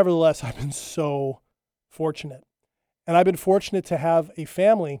 But nevertheless, I've been so fortunate. And I've been fortunate to have a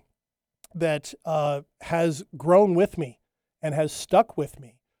family that has grown with me and has stuck with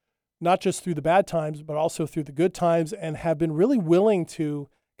me, not just through the bad times, but also through the good times, and have been really willing to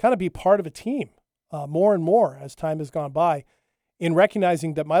kind of be part of a team more and more as time has gone by in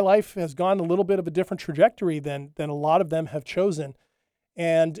recognizing that my life has gone a little bit of a different trajectory than a lot of them have chosen.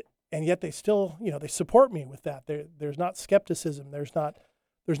 And yet they still, they support me with that. There's not skepticism. There's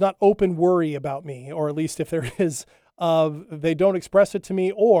not open worry about me, or at least if there is, they don't express it to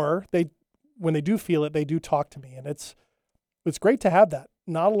me, or when they do feel it, they do talk to me. And it's great to have that.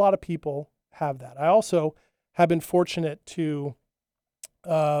 Not a lot of people have that. I also have been fortunate to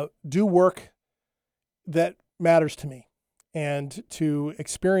do work that matters to me, and to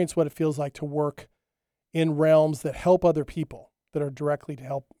experience what it feels like to work in realms that help other people, that are directly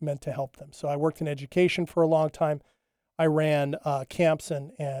meant to help them. So I worked in education for a long time. I ran camps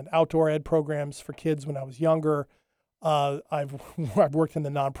and outdoor ed programs for kids when I was younger. I've worked in the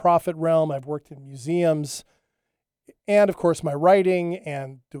nonprofit realm. I've worked in museums, and of course my writing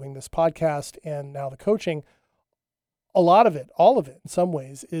and doing this podcast and now the coaching. A lot of it, all of it in some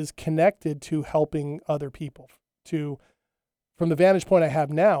ways, is connected to helping other people. From the vantage point I have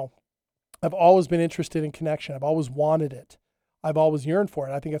now, I've always been interested in connection. I've always wanted it. I've always yearned for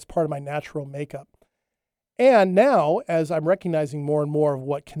it. I think that's part of my natural makeup. And now, as I'm recognizing more and more of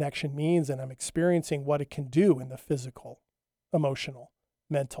what connection means, and I'm experiencing what it can do in the physical, emotional,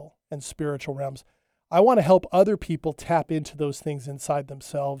 mental, and spiritual realms, I want to help other people tap into those things inside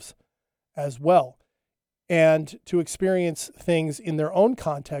themselves as well, and to experience things in their own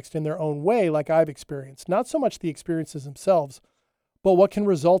context, in their own way, like I've experienced. Not so much the experiences themselves, but what can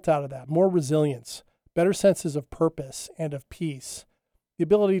result out of that. More resilience, better senses of purpose and of peace, the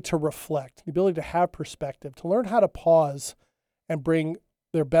ability to reflect, the ability to have perspective, to learn how to pause and bring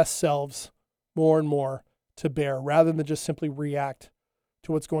their best selves more and more to bear, rather than just simply react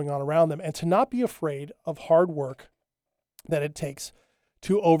to what's going on around them, and to not be afraid of hard work that it takes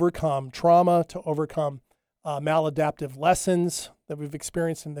to overcome trauma, to overcome maladaptive lessons that we've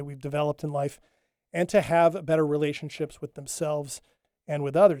experienced and that we've developed in life, and to have better relationships with themselves and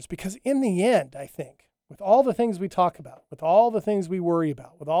with others. Because in the end, I think, with all the things we talk about, with all the things we worry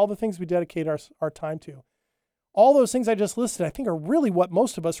about, with all the things we dedicate our time to, all those things I just listed, I think are really what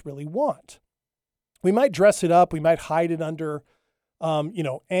most of us really want. We might dress it up. We might hide it under,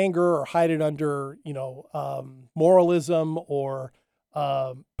 anger, or hide it under, moralism or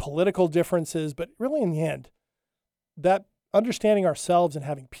political differences. But really in the end, that understanding ourselves and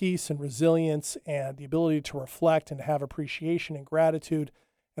having peace and resilience and the ability to reflect and have appreciation and gratitude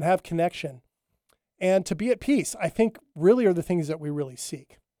and have connection and to be at peace, I think really are the things that we really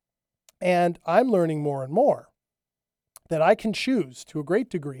seek. And I'm learning more and more that I can choose to a great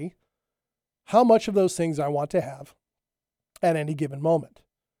degree how much of those things I want to have at any given moment,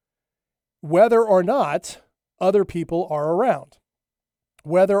 whether or not other people are around,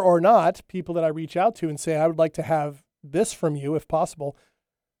 whether or not people that I reach out to and say, I would like to have this from you if possible,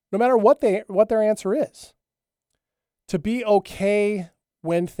 no matter what their answer is. To be okay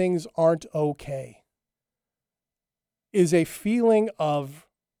when things aren't okay is a feeling of,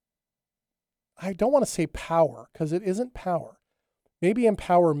 I don't want to say power, because it isn't power, maybe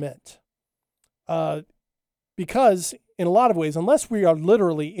empowerment. Because in a lot of ways, unless we are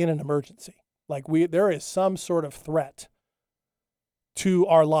literally in an emergency, like there is some sort of threat to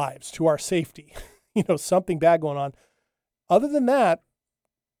our lives, to our safety, something bad going on. Other than that,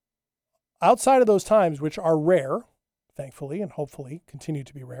 outside of those times, which are rare, thankfully, and hopefully continue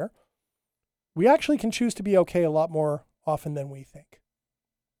to be rare, we actually can choose to be okay a lot more often than we think.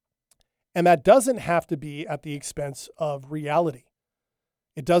 And that doesn't have to be at the expense of reality.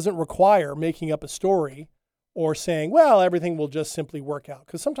 It doesn't require making up a story or saying, well, everything will just simply work out,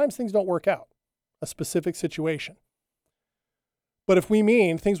 because sometimes things don't work out, a specific situation. But if we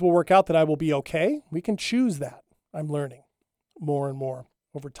mean things will work out, that I will be okay, we can choose that. I'm learning more and more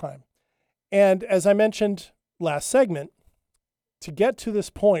over time. And as I mentioned last segment, to get to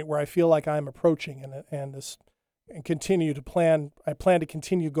this point where I feel like I'm approaching and continue to plan, I plan to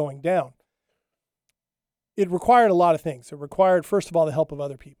continue going down, it required a lot of things. It required, first of all, the help of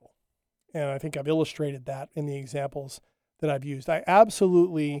other people. And I think I've illustrated that in the examples that I've used. I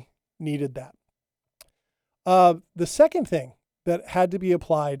absolutely needed that. The second thing that had to be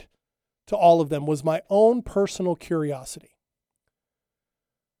applied to all of them was my own personal curiosity.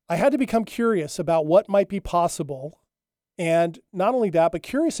 I had to become curious about what might be possible, and not only that, but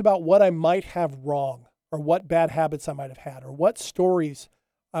curious about what I might have wrong, or what bad habits I might have had, or what stories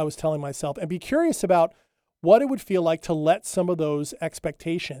I was telling myself, and be curious about what it would feel like to let some of those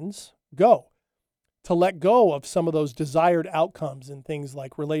expectations go, to let go of some of those desired outcomes in things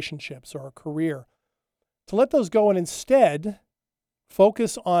like relationships or a career, to let those go and instead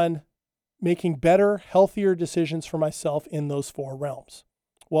focus on making better, healthier decisions for myself in those four realms.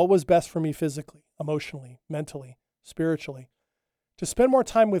 What was best for me physically, emotionally, mentally, spiritually? to spend more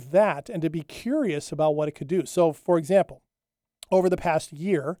time with that and to be curious about what it could do. So, for example, over the past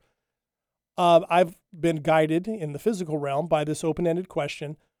year, I've been guided in the physical realm by this open-ended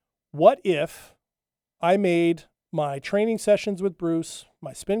question: what if I made my training sessions with Bruce,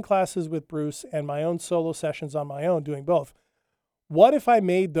 my spin classes with Bruce, and my own solo sessions on my own, doing both, what if I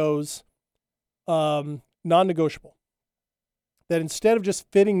made those non-negotiable? That instead of just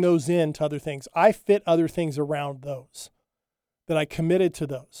fitting those into other things, I fit other things around those, that I committed to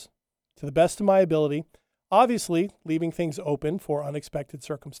those to the best of my ability, obviously leaving things open for unexpected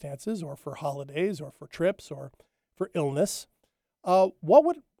circumstances or for holidays or for trips or for illness. What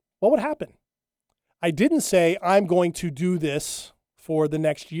would happen? I didn't say I'm going to do this for the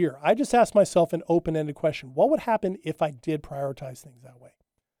next year. I just asked myself an open-ended question: what would happen if I did prioritize things that way?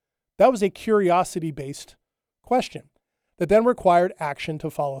 That was a curiosity-based question that then required action to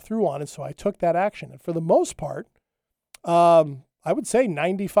follow through on. And so I took that action. And for the most part, I would say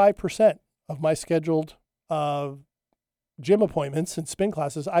 95% of my scheduled gym appointments and spin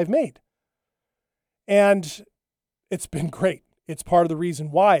classes I've made. And it's been great. It's part of the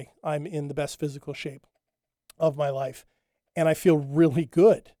reason why I'm in the best physical shape of my life. And I feel really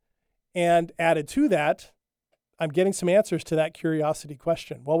good. And added to that, I'm getting some answers to that curiosity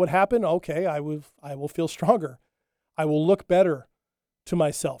question. What would happen? Okay, I will feel stronger. I will look better to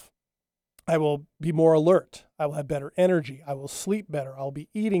myself. I will be more alert. I will have better energy. I will sleep better. I'll be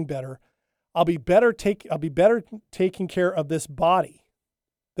eating better. I'll be better taking care of this body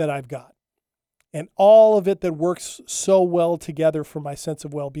that I've got, and all of it that works so well together for my sense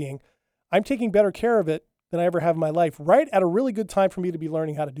of well-being. I'm taking better care of it than I ever have in my life, right at a really good time for me to be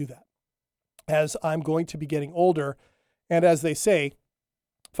learning how to do that, as I'm going to be getting older. And as they say,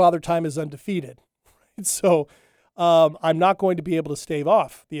 Father Time is undefeated. So I'm not going to be able to stave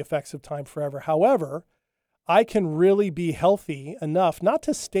off the effects of time forever. However, I can really be healthy enough not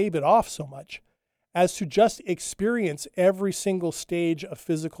to stave it off so much as to just experience every single stage of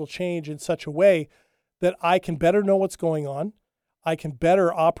physical change in such a way that I can better know what's going on. I can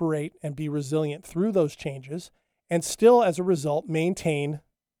better operate and be resilient through those changes, and still, as a result, maintain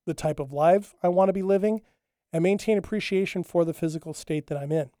the type of life I want to be living and maintain appreciation for the physical state that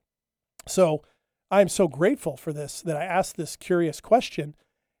I'm in. So I'm so grateful for this, that I asked this curious question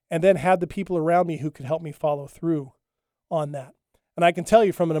and then had the people around me who could help me follow through on that. And I can tell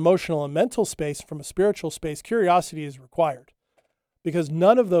you, from an emotional and mental space, from a spiritual space, curiosity is required, because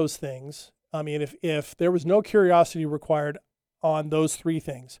none of those things, I mean, if there was no curiosity required on those three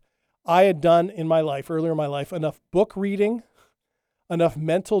things, I had done in my life, earlier in my life, enough book reading, enough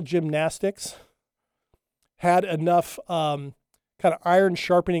mental gymnastics, had enough kind of iron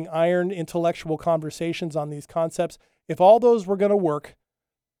sharpening iron intellectual conversations on these concepts. If all those were going to work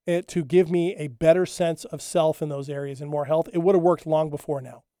to give me a better sense of self in those areas and more health, it would have worked long before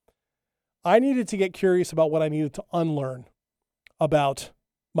now. I needed to get curious about what I needed to unlearn about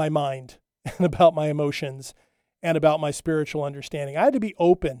my mind and about my emotions and about my spiritual understanding. I had to be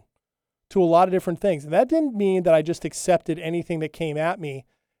open to a lot of different things. And that didn't mean that I just accepted anything that came at me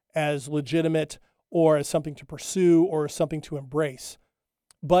as legitimate or as something to pursue or as something to embrace.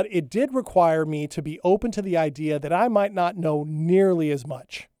 But it did require me to be open to the idea that I might not know nearly as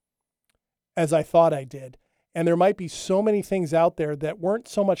much as I thought I did. And there might be so many things out there that weren't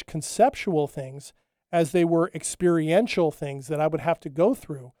so much conceptual things as they were experiential things that I would have to go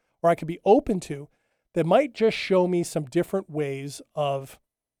through, or I could be open to, that might just show me some different ways of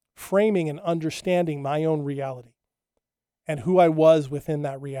framing and understanding my own reality and who I was within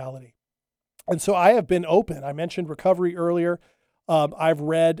that reality. And so I have been open. I mentioned recovery earlier. I've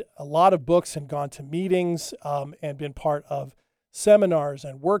read a lot of books and gone to meetings and been part of seminars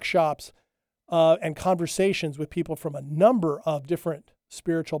and workshops and conversations with people from a number of different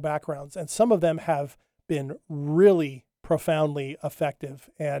spiritual backgrounds. And some of them have been really profoundly effective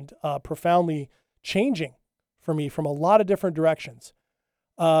and profoundly changing for me from a lot of different directions.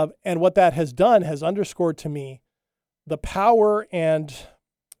 And what that has done has underscored to me the power and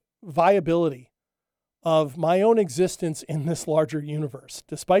viability of my own existence in this larger universe,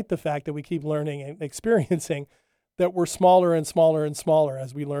 despite the fact that we keep learning and experiencing that we're smaller and smaller and smaller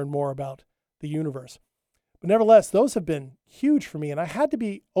as we learn more about the universe. But nevertheless, those have been huge for me, and I had to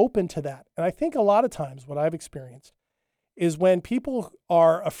be open to that. And I think a lot of times what I've experienced is when people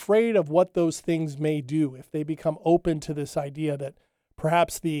are afraid of what those things may do, if they become open to this idea that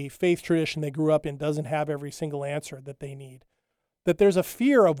perhaps the faith tradition they grew up in doesn't have every single answer that they need, that there's a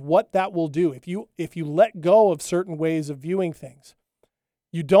fear of what that will do. If you let go of certain ways of viewing things,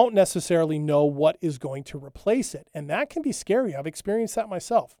 you don't necessarily know what is going to replace it. And that can be scary. I've experienced that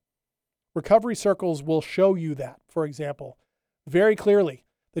myself. Recovery circles will show you that. For example, very clearly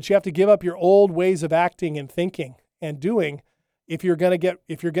that you have to give up your old ways of acting and thinking and doing if you're going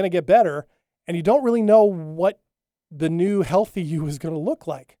to get better, and you don't really know what the new healthy you is going to look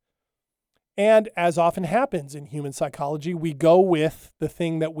like. And as often happens in human psychology, we go with the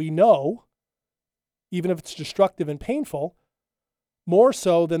thing that we know, even if it's destructive and painful, more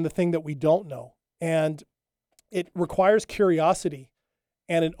so than the thing that we don't know. And it requires curiosity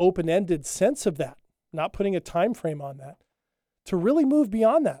and an open-ended sense of that, not putting a time frame on that, to really move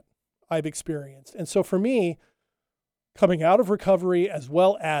beyond that, I've experienced. And so for me, coming out of recovery, as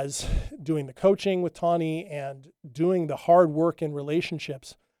well as doing the coaching with Tawny and doing the hard work in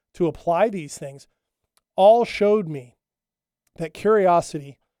relationships to apply these things, all showed me that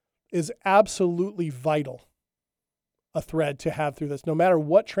curiosity is absolutely vital, a thread to have through this. No matter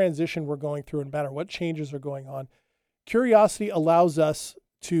what transition we're going through, no matter what changes are going on, curiosity allows us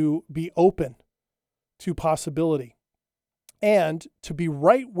to be open to possibility and to be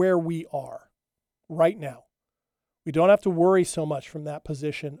right where we are right now. We don't have to worry so much from that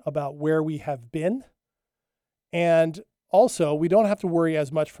position about where we have been. And also, we don't have to worry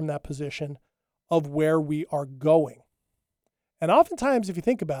as much from that position of where we are going. And oftentimes, if you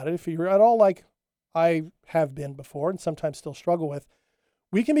think about it, if you're at all like I have been before and sometimes still struggle with,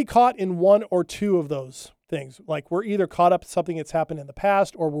 we can be caught in one or two of those things. Like we're either caught up in something that's happened in the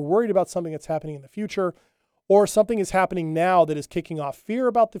past, or we're worried about something that's happening in the future, or something is happening now that is kicking off fear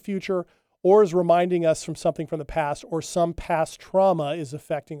about the future, or is reminding us from something from the past, or some past trauma is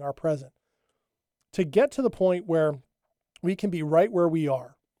affecting our present. To get to the point where we can be right where we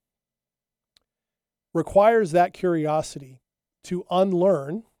are requires that curiosity to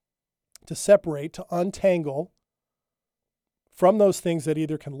unlearn, to separate, to untangle from those things that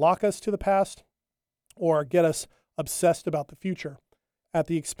either can lock us to the past or get us obsessed about the future at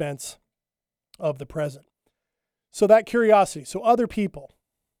the expense of the present. So that curiosity, so other people,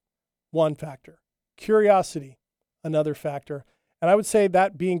 one factor. Curiosity, another factor. And I would say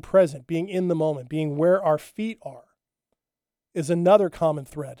that being present, being in the moment, being where our feet are, is another common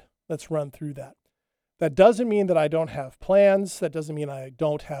thread that's run through that. That doesn't mean that I don't have plans. That doesn't mean I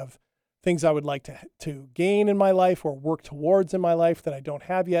don't have things I would like to gain in my life or work towards in my life that I don't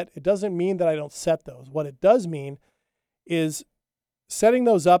have yet. It doesn't mean that I don't set those. What it does mean is setting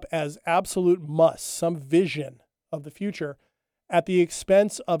those up as absolute musts, some vision of the future, at the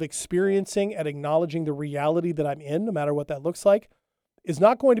expense of experiencing and acknowledging the reality that I'm in, no matter what that looks like, is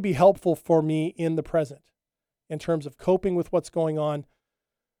not going to be helpful for me in the present in terms of coping with what's going on,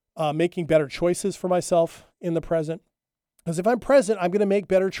 making better choices for myself in the present. Because if I'm present, I'm going to make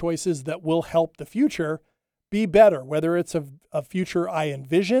better choices that will help the future be better, whether it's a future I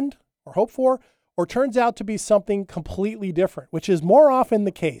envisioned or hoped for, or turns out to be something completely different, which is more often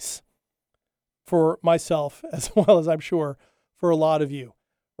the case for myself, as well as I'm sure for a lot of you,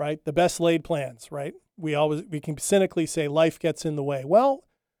 right? The best laid plans, right? We can cynically say life gets in the way. Well,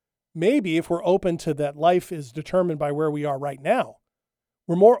 maybe if we're open to that life is determined by where we are right now,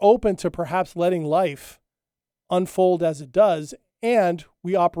 we're more open to perhaps letting life unfold as it does, and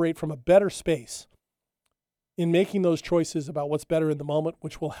we operate from a better space in making those choices about what's better in the moment,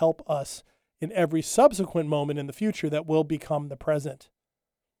 which will help us in every subsequent moment in the future that will become the present.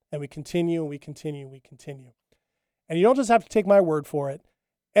 And we continue and we continue and we continue. And you don't just have to take my word for it.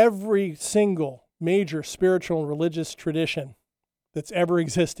 Every single major spiritual and religious tradition that's ever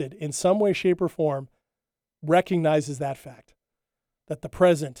existed in some way, shape, or form recognizes that fact, that the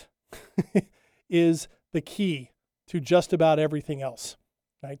present is the key to just about everything else,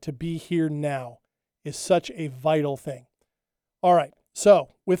 right? To be here now is such a vital thing. All right. So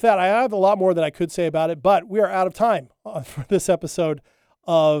with that, I have a lot more that I could say about it, but we are out of time for this episode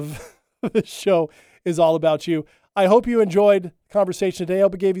of the show is all about you. I hope you enjoyed the conversation today. I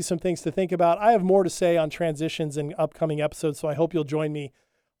hope it gave you some things to think about. I have more to say on transitions in upcoming episodes, so I hope you'll join me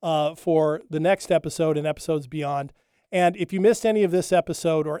for the next episode and episodes beyond. And if you missed any of this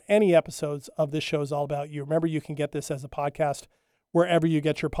episode or any episodes of This Show Is All About You, remember you can get this as a podcast wherever you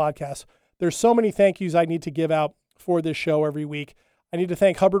get your podcasts. There's so many thank yous I need to give out for this show every week. I need to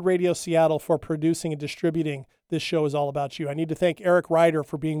thank Hubbard Radio Seattle for producing and distributing This Show Is All About You. I need to thank Eric Ryder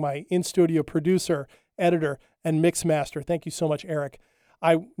for being my in-studio producer, editor, and mix master. Thank you so much, Eric.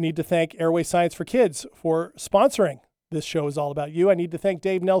 I need to thank Airway Science for Kids for sponsoring This Show Is All About You. I need to thank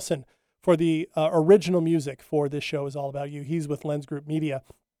Dave Nelson for the original music for This Show Is All About You. He's with Lens Group Media.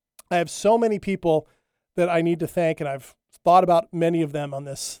 I have so many people that I need to thank, and I've thought about many of them on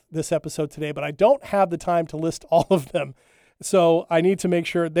this episode today, but I don't have the time to list all of them. So I need to make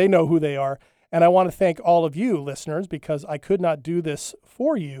sure they know who they are. And I want to thank all of you listeners, because I could not do this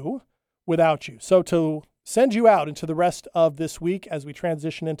for you without you. So to send you out into the rest of this week as we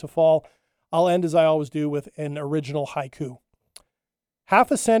transition into fall, I'll end, as I always do, with an original haiku.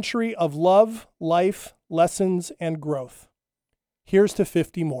 Half a century of love, life, lessons, and growth. Here's to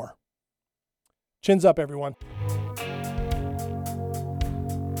 50 more. Chins up, everyone.